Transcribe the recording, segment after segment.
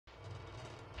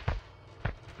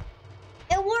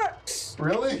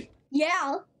Really?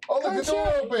 Yeah. Oh, look, the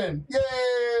door open! Yay!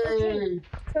 Okay.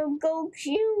 So go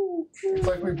shoot. It's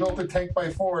like we built a tank by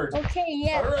Ford. Okay,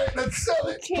 yeah. All right, let's sell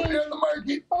it. Okay. Put it on the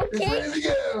market. It's Okay. ready to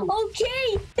go.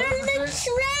 Okay. There's a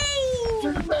train.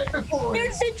 Turn it back to Ford.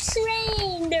 There's a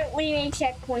train. There, we made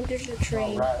checkpoint. There's a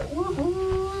train. All right. Whoop,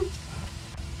 whoop.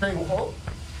 Train. Oh,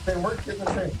 train work. Get the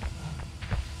train.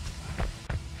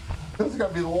 This is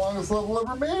gonna be the longest level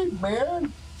ever made,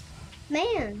 man.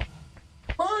 Man.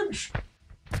 Punch.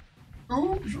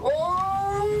 Oops.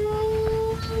 Oh.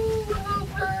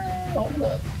 Hold it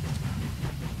up.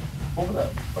 Hold it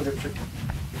up. I'll get chicken.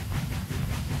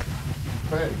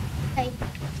 Go ahead. Hey.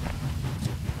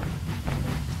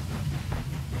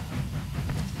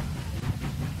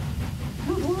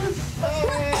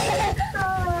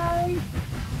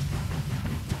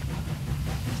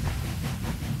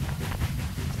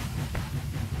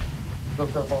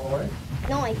 Lift up all the way?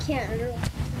 No, I can't. I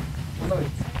don't. No,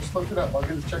 just lift it up. I'll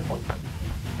get a checkpoint.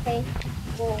 Okay.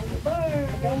 Well, Bye.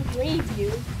 I don't leave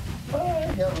you.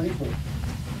 Bye. Yeah, leave me.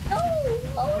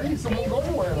 Oh, Please, someone go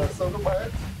anywhere. That's so goodbye.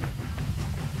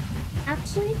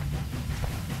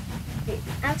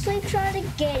 Actually, try to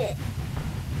get it.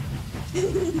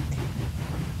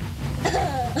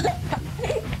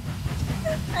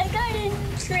 I got in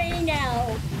the train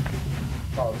now.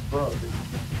 Oh, it's broken.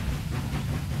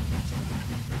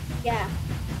 Yeah.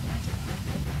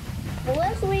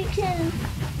 Unless we can.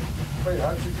 Wait,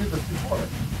 how did you do this before?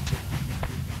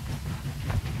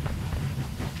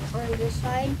 On this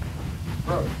side.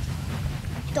 Broke.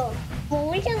 So, well,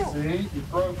 we can. See? You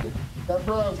broke it. That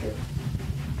broke it.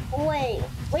 Wait,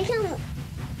 we can.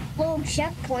 Little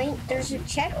checkpoint. There's a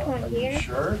checkpoint Are here. you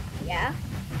sure? Yeah.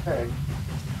 Okay.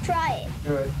 Try it.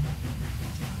 Do it.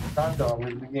 Not done.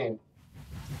 Leave the game.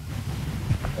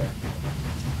 Okay.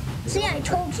 See, I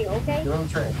told you, okay? Get on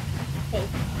the train. Okay.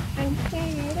 I'm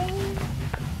getting.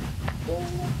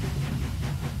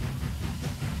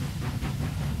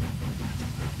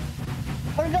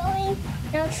 We're going.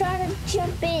 Now try to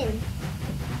jump in.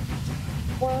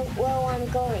 Where I'm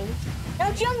going.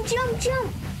 Now jump, jump,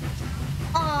 jump!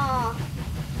 Aw.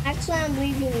 Actually, I'm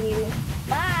leaving you.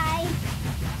 Bye.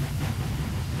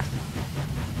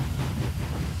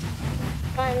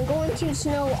 I'm going to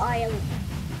Snow Island.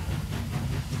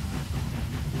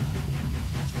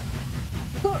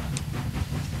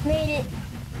 Made it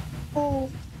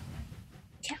full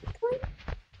checkpoint?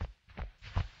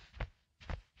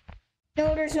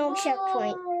 No, there's no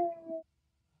checkpoint.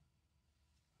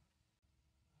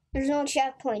 There's no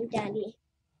checkpoint, Daddy.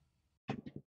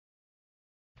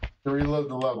 To reload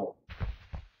the level.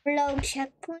 Reload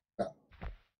checkpoint? No.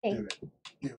 Okay. Do it.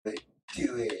 Do it.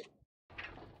 Do it.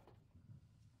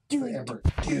 Do it. Amber,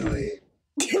 do it.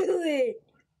 Do it.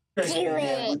 Do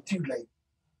it. Too late.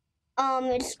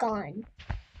 It's gone.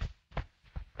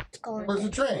 It's gone. Where's the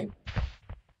train?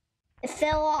 It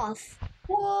fell off.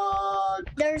 What?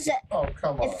 There's a. Oh,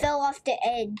 come on. It fell off the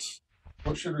edge.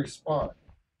 What should respawn?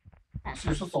 So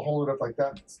you're supposed to hold it up like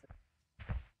that.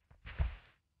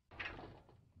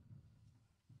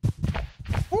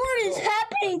 What is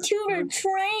happening to the Do it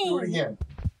train? again.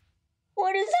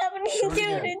 What is happening Do it to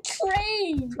again. the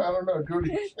train? I don't know. Do it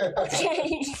again.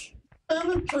 Okay. And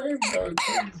the train goes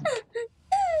crazy.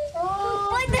 Oh,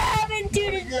 What happened to do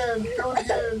it the? again. Do it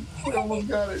again. We almost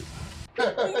got it.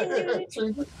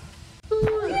 Train-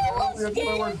 almost That's did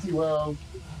not it. working too well.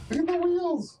 Look at the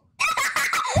wheels.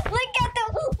 Look at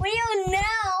the wheel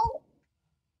now.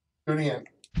 Do it again.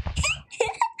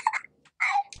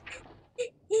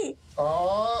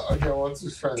 Oh, okay. Well, let's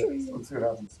just try this. Let's see what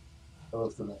happens.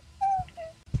 Let's do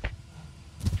that.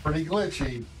 Pretty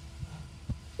glitchy.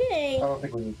 I Hey, don't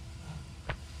think we need.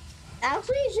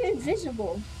 actually, it's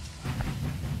invisible.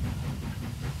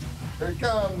 Here it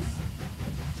comes.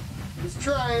 Just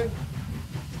trying.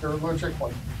 Here, we're going to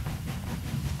checkpoint.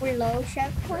 Reload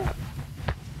checkpoint.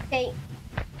 Okay.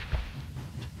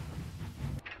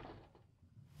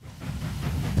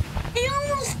 It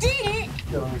almost did it.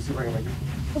 Yeah, let me see if I can make it.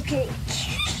 Okay.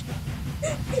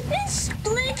 It's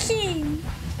glitching.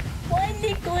 Why is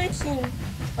it glitching?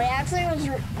 Wait, actually, it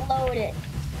was loaded.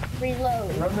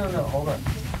 Reload. No. Hold on.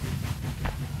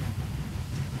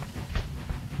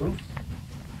 Oops.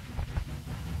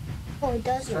 Oh, it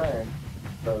doesn't. Trying.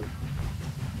 So,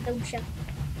 No check.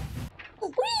 Whee!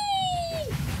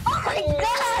 Oh my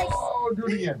gosh! oh, do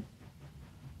it again.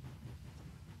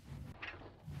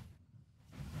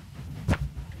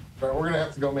 All right, we're gonna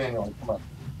have to go manually. Come on.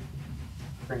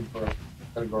 Train's broke.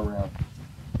 Gotta go around.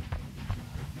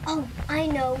 Oh, I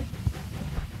know.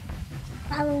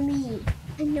 Follow me.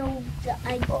 I know the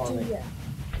Follow me. idea.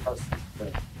 Trust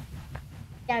me.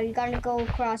 Yeah, you gotta go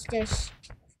across this.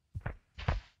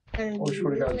 I wish we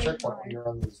would have got a checkpoint when you're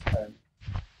on this time.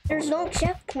 There's no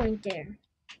checkpoint there.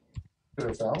 Could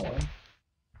have found one.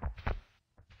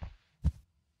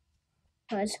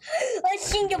 Cause I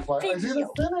seen the I see the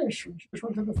video finish. We just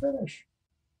went to the finish.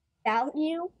 about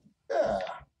you. Yeah.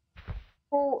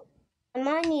 Well, I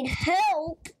might need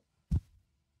help.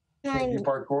 Can you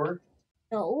parkour?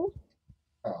 No.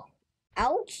 Oh.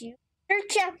 Ouch, you. There's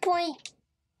checkpoint.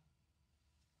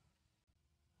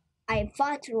 I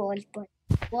thought it was, but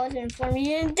it wasn't for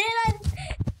me. And then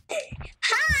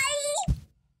Hi!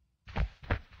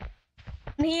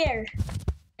 I'm here.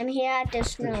 I'm here at the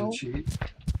snow. Did you cheat?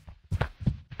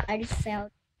 I just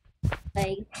felt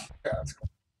like. Yeah, that's cool.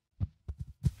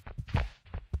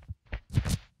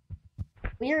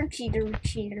 You're a cheater.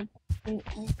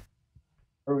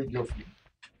 Where we go from you?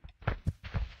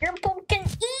 You're a pumpkin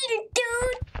eater,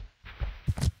 dude!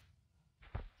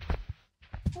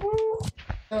 Ooh.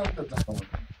 No, that's not one.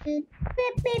 Beep,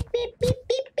 beep, beep, beep, beep,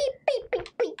 beep, beep, beep, beep,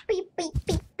 beep, beep, beep,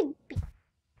 beep, beep, beep.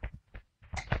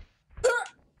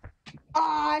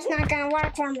 Oh, it's not gonna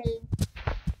work for me.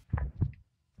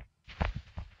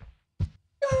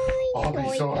 I'll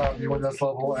be so happy when this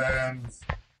level ends.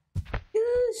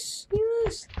 Yes.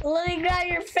 Let me grab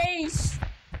your face.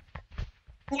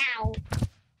 Now.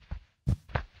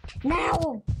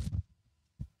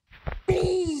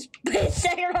 Please,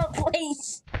 cigarette,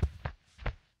 please.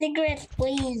 Cigarettes,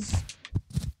 please.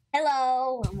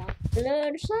 Hello, I'm on the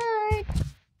other side.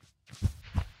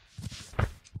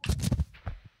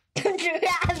 You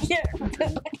have your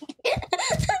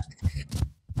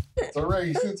It's a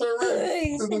race. To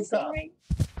the top.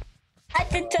 At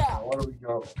the top. Where do we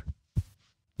go?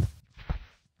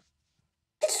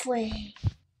 This way.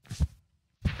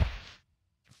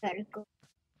 Gotta go.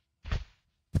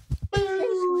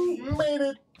 Made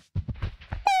it.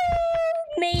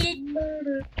 Made it.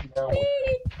 Now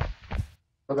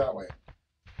go that way.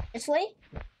 This way?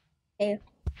 There.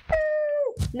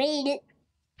 Made it.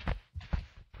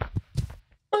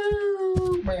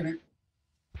 Made it.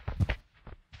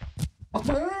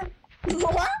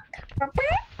 What?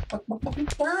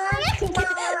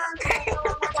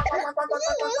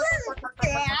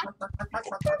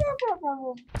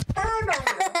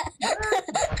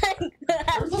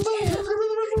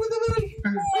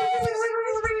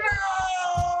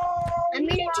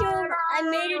 I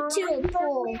made it to a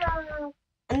pole.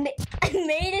 I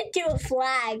made it to a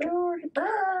flag.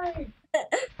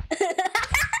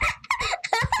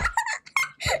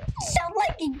 Sound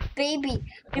like a baby.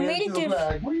 I made it to a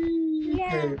flag.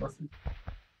 Yeah. Okay,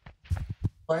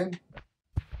 fine.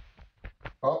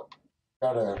 Oh,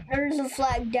 gotta. There's a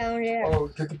flag down there. Oh,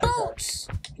 get the pickaxe. Boats.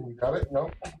 Can you got it? No.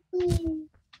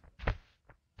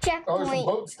 Checkpoint. Oh, there's some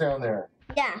boats down there.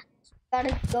 Yeah.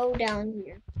 Gotta go down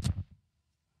here.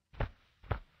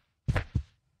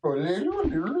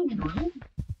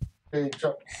 Okay,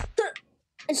 jump.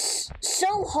 It's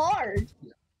so hard.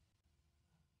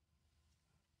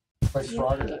 Like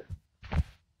stronger.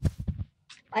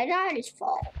 I died his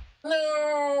fault.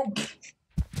 No.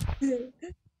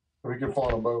 We can fall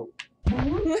on a boat.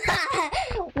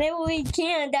 Maybe we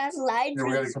can. That's light. Yeah,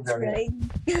 we gotta come down here.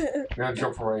 We gotta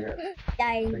jump from right here.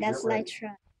 Yeah, that's light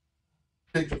try.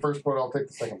 Take the first boat. I'll take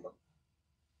the second boat.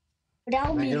 But that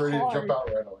would be get ready hard. to jump out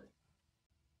right away.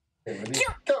 Okay, ready?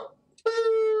 Jump. Go.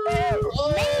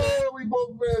 Oh, we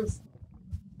both missed.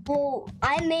 Well,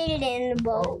 I made it in the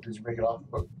boat. Oh, did you make it off the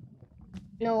boat?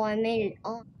 No, I made it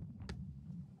on.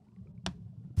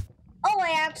 Oh,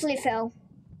 I actually fell.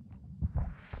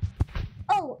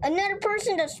 Oh, another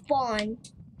person to spawn.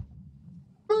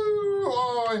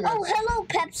 Oh, I missed. Oh, hello,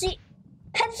 Pepsi.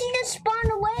 Pepsi just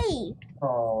spawned away.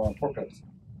 Oh, poor Pepsi.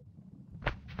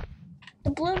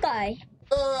 The blue guy.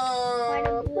 Why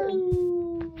the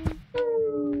blue?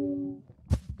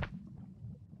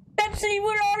 Pepsi,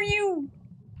 where are you?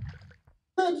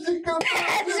 Pepsi, come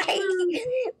Pepsi!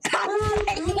 Pepsi!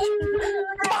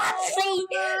 Pepsi!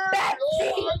 Pepsi!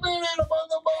 Oh, I made it. I'm on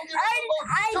the boat. Get on the boat.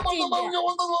 Come on the boat. You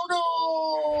want the logo.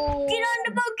 Get on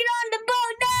the boat. Get on the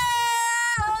boat. No!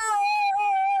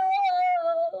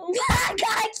 I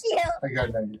got you. I got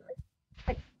an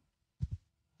idea.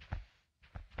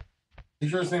 You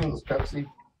sure his name was Pepsi?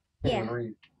 Yeah. Can't even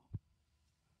read.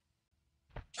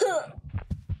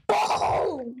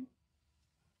 Boom!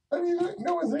 How do you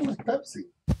know his name was Pepsi?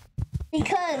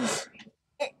 Because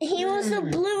he was the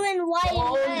blue and white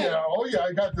and red. Oh yeah,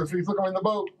 I got this. Please look, I'm in the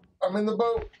boat. I'm in the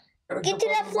boat. Gotta Get to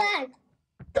jump that on the boat. flag.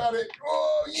 Got it.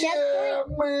 Oh yeah,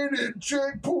 Checkpoint. made it.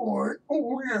 Checkpoint.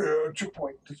 Oh yeah,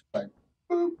 checkpoint.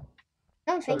 Boop.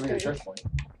 No, Gotta be a victory. checkpoint.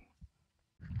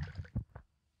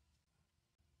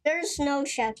 There's no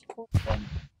checkpoint.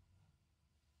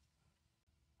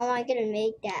 How am I gonna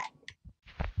make that?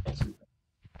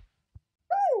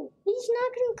 Oh, he's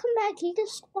not gonna come back. He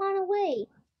just spawned away.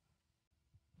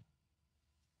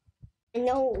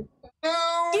 No.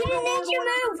 No! Do the ninja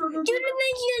move! Do the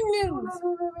ninja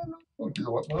move! Do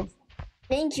the what move?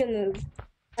 Ninja move.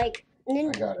 Like,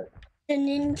 I got it. the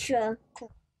ninja.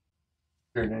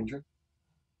 You're a ninja?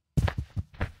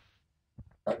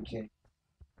 Cotton candy.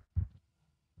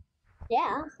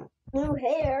 Yeah. Blue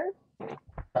hair.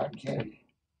 Cotton candy.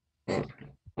 Put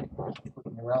it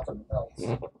in your mouth and it melts.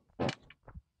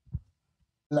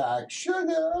 Like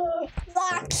sugar.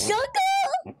 Like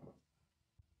sugar!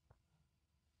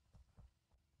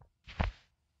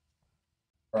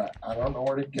 Alright, I don't know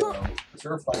where to go. Is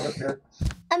there a fight up here?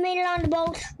 I made it on the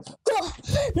boat. Oh,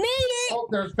 made it! Oh,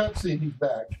 there's Pepsi. He's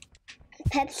back.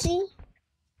 Pepsi?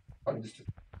 Oh, he's just-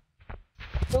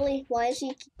 Really? Why is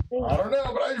he keeping I don't know,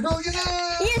 but I really get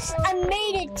it. Yes, I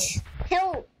made it!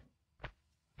 Help!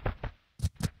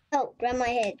 Help, grab my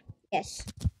head. Yes.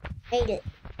 Made it.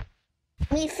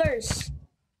 Me first.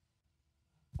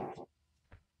 I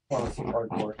want to see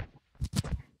parkour.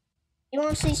 You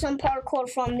want to see some parkour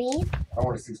from me? I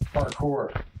want to see some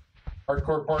parkour.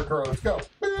 Parkour. Let's go.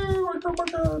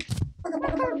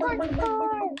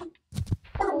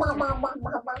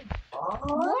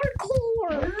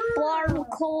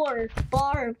 Parkour.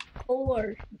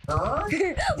 Parkour.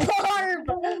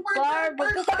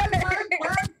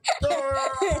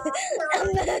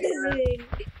 Amazing.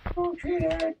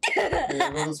 Okay,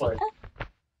 go this way.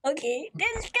 Okay,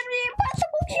 this is gonna be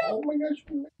impossible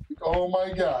jump. Oh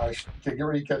my gosh. Okay, get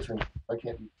ready to catch me. I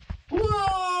can't do it.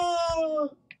 Whoa!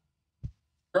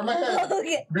 Grab my head.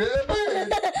 Okay. Grab my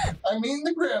head. I mean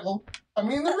the gravel. I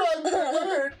mean the rug.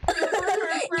 Grab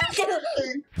my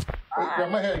head.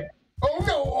 Grab my head. Oh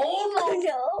no! Oh no!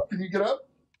 No. Can you get up?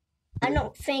 I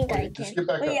don't think I can. Just get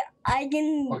back up. Yeah, I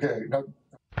can. Okay,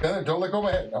 no, don't let go of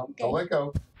my head. No, Okay. don't let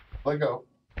go. Let go.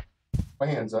 My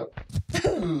hands up. Keep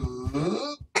going.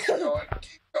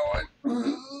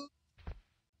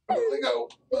 Don't let go.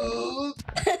 I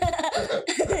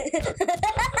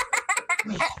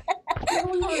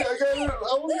got it. I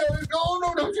almost got it. Oh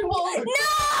no, don't you fall.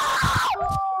 No!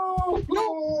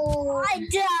 Oh, I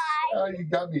died. you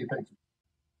got me. Thank you.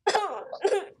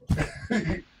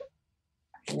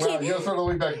 Wow, you gotta start all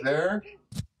the way back there?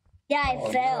 Yeah,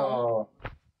 I fell.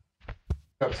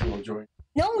 No. Pepsi will join.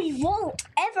 No, he won't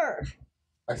ever.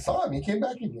 I saw him. He came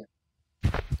back again.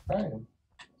 Ryan.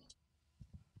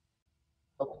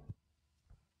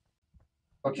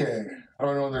 Okay. I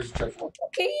don't know when there's a checkpoint.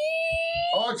 Okay.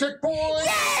 Oh, checkpoint!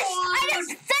 Yes! I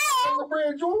just On fell! the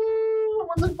bridge. Woo!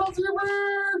 What's the Pepsi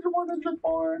bridge? What's the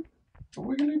checkpoint? The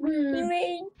wiggly We bridge.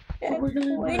 made The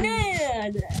wiggly we bridge.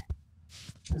 did.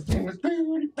 His name is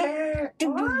Beauty Pie.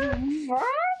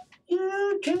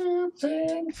 YouTube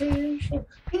sensation.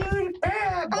 Beauty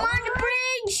Pie. I'm on the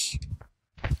bridge.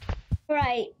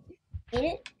 Right. Eat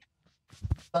it.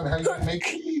 That's how you make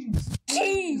cheese.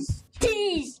 Cheese.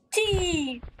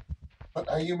 Cheese. That's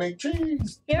how you make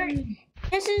cheese. Here.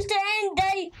 This is the end,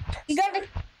 Daddy. You gotta.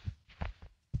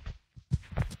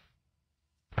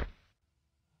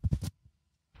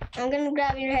 I'm gonna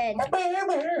grab your head. My baby.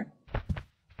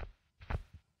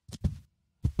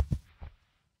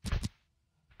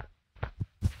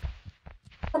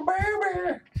 My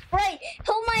baby. Right.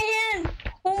 Hold my hand.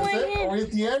 Hold my Is it? Are hand. we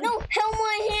at the end? No, hold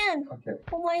my hand. Okay.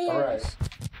 Hold my hand. All right.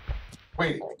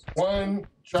 Wait. One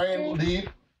giant leap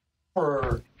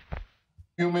for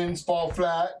humans fall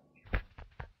flat.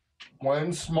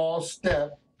 One small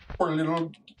step for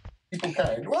little people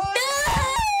kind. What?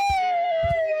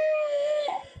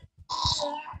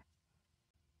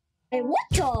 Hey, what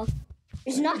the?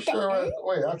 It's not the Sure, end.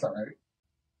 wait, that's all right. Is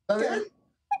that it?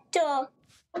 The.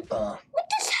 What the? What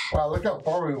the? Wow, look how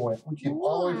far we went. We came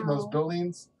all the way from those Wow.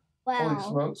 buildings. Wow. Holy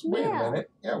smokes. Wait Yeah. a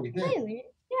minute. Yeah, we did. Wait a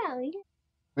minute. Yeah, we did.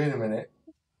 Wait a minute.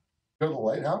 Go to the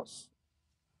lighthouse?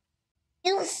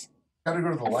 Yes, Gotta go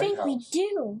to the I think we lighthouse.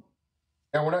 do.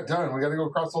 Yeah, we're not done. We gotta go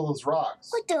across all those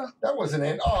rocks. What the? That wasn't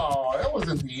it. Oh, that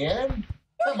wasn't the end.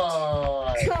 Come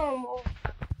on. Come on.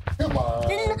 Come on.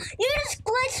 You just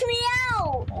glitched me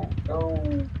out. Oh,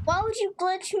 no. Why would you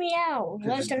glitch me out? Because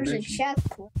Unless it's there's a glitchy.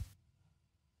 checkpoint.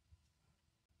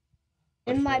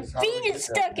 And my How feet did is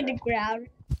that stuck in the happen? ground.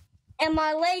 And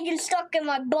my leg is stuck in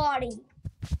my body.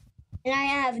 And I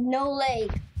have no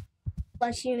leg.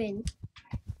 Plus human.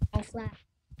 I'm flat.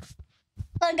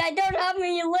 Look, I don't have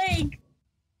any leg.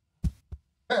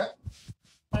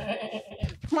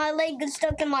 My leg is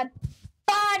stuck in my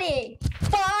body.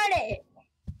 Body.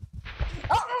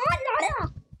 Oh, no.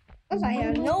 Because I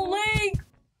have no leg.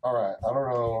 All right. I don't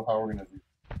know how we're gonna do.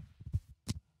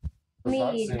 Does Me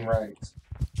not either. seem right.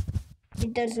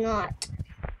 It does not.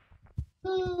 I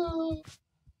don't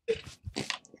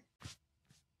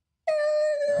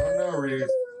know, Reese.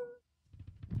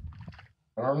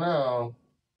 I don't know.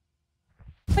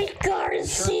 We gotta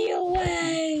see a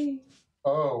way.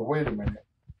 Oh, wait a minute.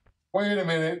 Wait a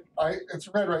minute. It's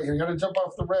red right here. You gotta jump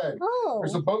off the red. Oh.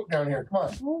 There's a boat down here. Come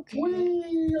on. Okay.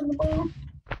 Whee on the boat.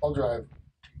 I'll drive.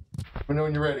 Let me know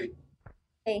when you're ready.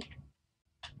 Okay.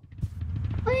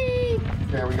 Whee!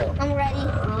 There we go. I'm ready.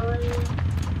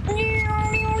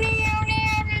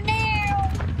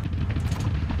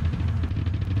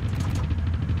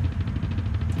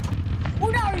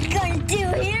 What are we gonna do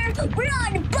here? We're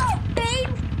on the boat,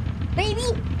 baby.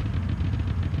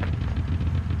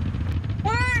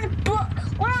 We're on the boat.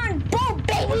 We're on the boat,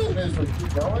 Question baby. is, do we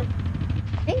keep going?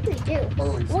 I think we do.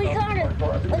 Or do we stop?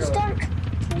 Let's start.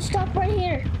 Let's stop right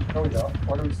here. No, we don't.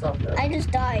 Why do we stop there? I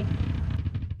just died.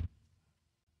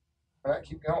 Why not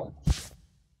keep going?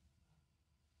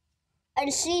 I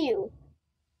see you.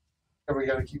 So we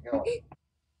gotta keep going.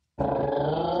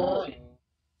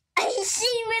 I see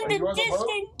you in the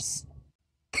distance.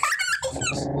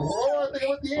 Oh, I think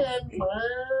I'm at the end.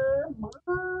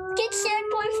 Get set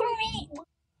point for me.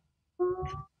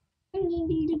 I need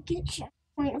you to get set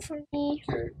point for me.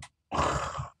 Okay.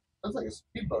 That's like a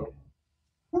speedboat.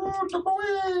 I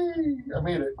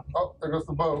made it. Oh, there goes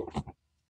the boat.